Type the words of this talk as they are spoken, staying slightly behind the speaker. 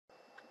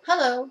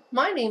Hello,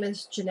 my name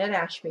is Jeanette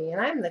Ashby, and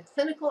I'm the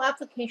Clinical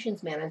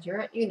Applications Manager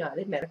at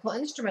United Medical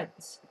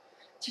Instruments.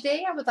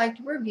 Today I would like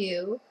to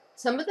review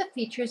some of the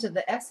features of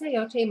the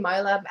SAOT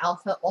MyLab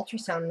Alpha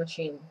ultrasound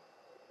machine.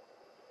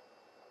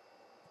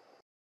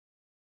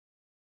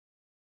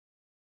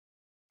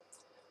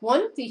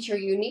 One feature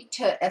unique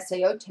to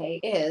SAOT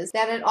is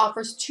that it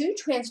offers two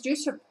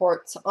transducer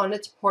ports on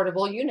its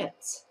portable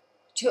units.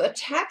 To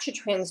attach a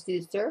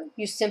transducer,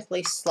 you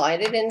simply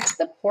slide it into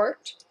the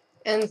port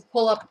and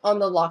pull up on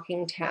the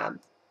locking tab.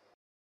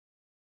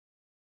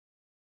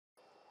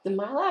 The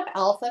MyLab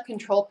Alpha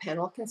control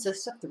panel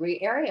consists of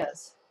three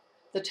areas: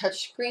 the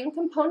touchscreen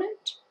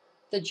component,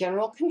 the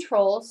general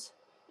controls,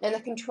 and the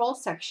control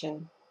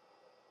section.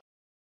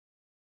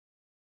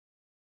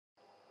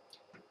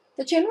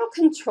 The general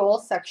control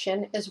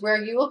section is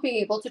where you will be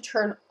able to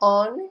turn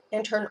on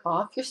and turn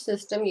off your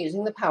system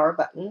using the power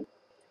button,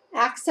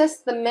 access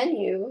the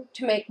menu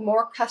to make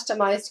more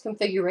customized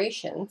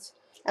configurations,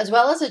 as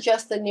well as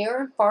adjust the near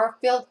and far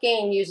field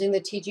gain using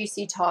the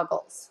TGC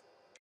toggles.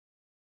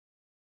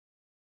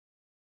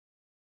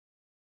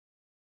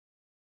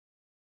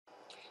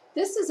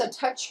 This is a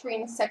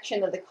touchscreen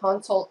section of the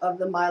console of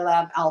the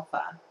MyLab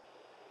Alpha.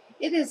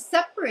 It is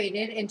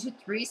separated into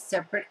three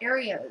separate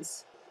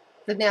areas: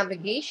 the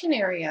navigation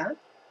area,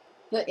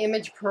 the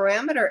image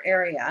parameter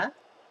area,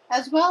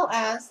 as well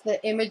as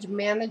the image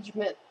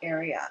management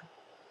area.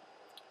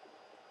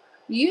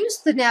 Use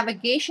the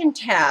navigation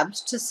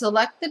tabs to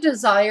select the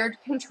desired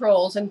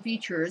controls and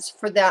features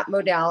for that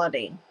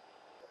modality.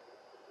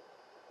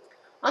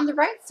 On the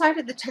right side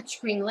of the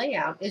touchscreen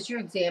layout is your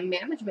exam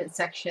management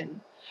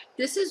section.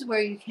 This is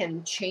where you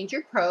can change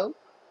your probe,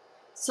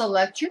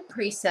 select your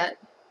preset,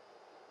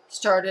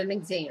 start an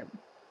exam.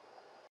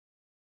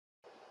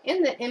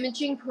 In the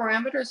imaging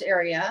parameters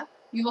area,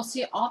 you will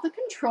see all the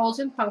controls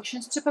and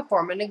functions to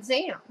perform an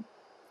exam.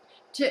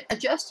 To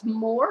adjust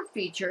more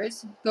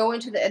features, go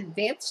into the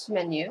advanced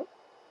menu,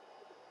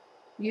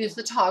 use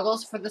the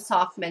toggles for the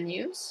soft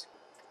menus.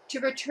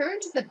 To return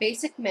to the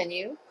basic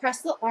menu,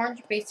 press the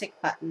orange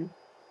basic button.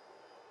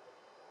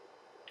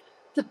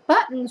 The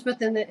buttons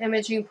within the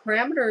imaging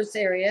parameters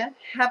area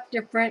have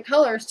different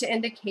colors to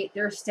indicate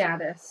their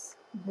status.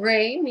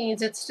 Gray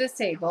means it's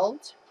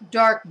disabled,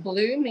 dark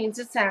blue means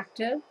it's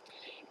active,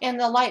 and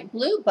the light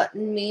blue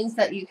button means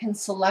that you can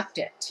select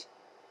it.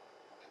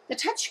 The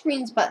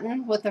touchscreens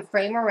button with a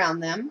frame around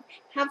them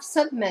have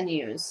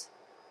submenus.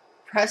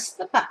 Press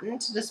the button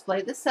to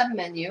display the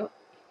submenu,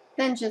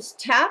 then just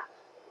tap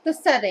the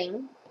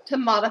setting to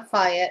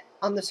modify it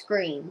on the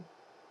screen.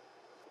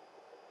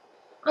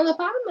 On the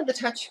bottom of the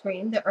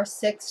touchscreen, there are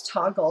 6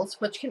 toggles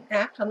which can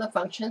act on the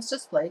functions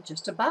displayed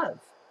just above.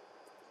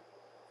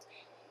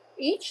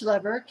 Each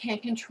lever can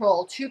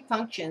control 2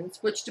 functions,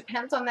 which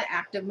depends on the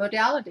active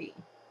modality.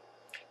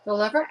 The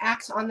lever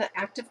acts on the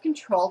active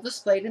control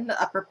displayed in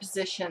the upper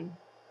position.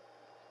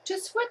 To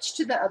switch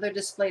to the other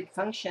displayed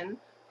function,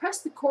 press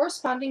the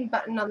corresponding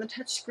button on the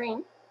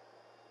touchscreen.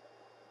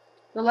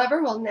 The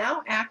lever will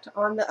now act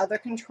on the other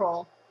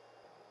control.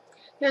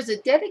 There's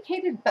a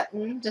dedicated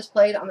button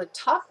displayed on the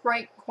top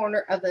right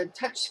corner of the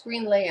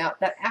touchscreen layout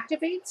that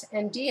activates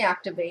and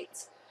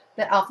deactivates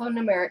the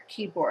alphanumeric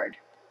keyboard.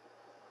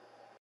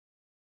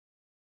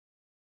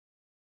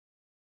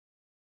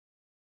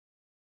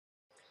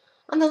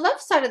 On the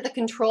left side of the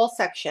control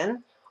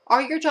section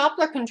are your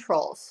Doppler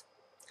controls.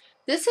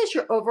 This is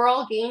your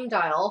overall gain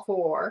dial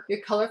for your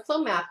color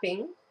flow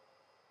mapping,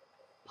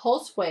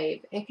 pulse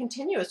wave, and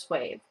continuous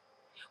wave.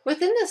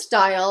 Within this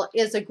dial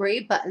is a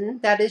gray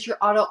button that is your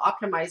auto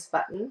optimize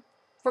button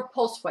for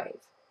pulse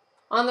wave.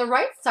 On the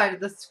right side of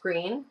the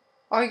screen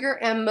are your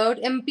M mode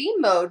and B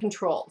mode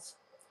controls.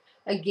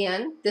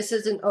 Again, this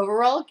is an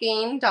overall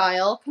gain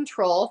dial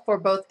control for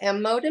both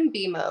M mode and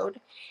B mode.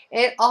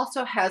 It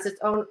also has its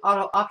own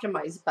auto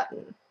optimize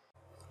button.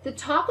 The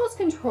toggles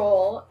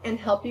control and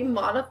help you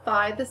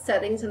modify the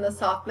settings in the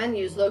soft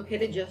menus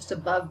located just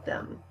above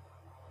them.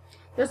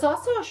 There's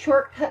also a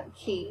shortcut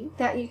key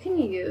that you can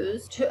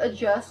use to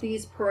adjust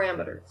these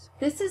parameters.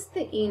 This is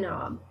the E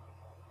knob.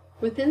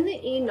 Within the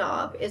E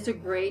knob is a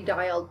gray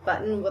dialed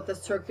button with a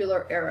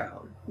circular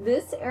arrow.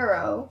 This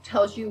arrow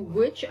tells you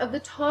which of the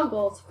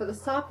toggles for the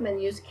soft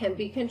menus can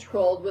be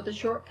controlled with a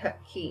shortcut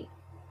key.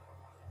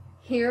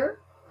 Here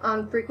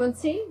on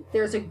frequency,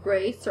 there's a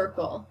gray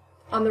circle.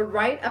 On the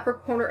right upper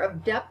corner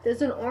of depth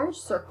is an orange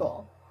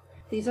circle.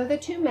 These are the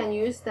 2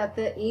 menus that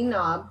the E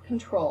knob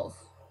controls.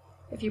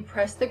 If you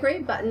press the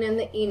gray button in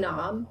the E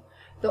knob,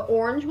 the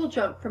orange will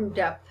jump from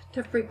depth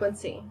to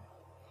frequency.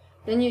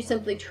 Then you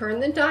simply turn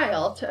the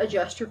dial to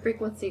adjust your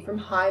frequency from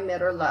high,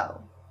 mid, or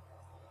low.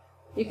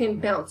 You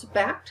can bounce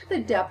back to the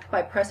depth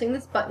by pressing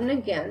this button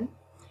again,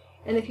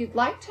 and if you'd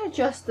like to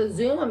adjust the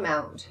zoom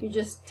amount, you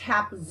just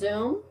tap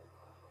zoom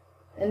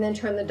and then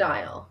turn the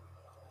dial.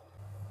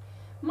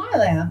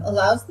 MyLab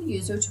allows the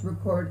user to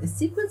record a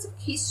sequence of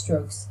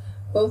keystrokes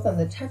both on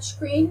the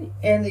touchscreen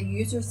and the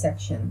user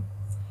section.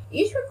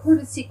 Each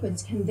recorded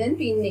sequence can then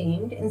be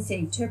named and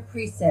saved to a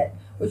preset,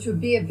 which would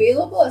be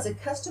available as a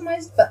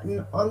customized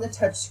button on the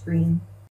touchscreen.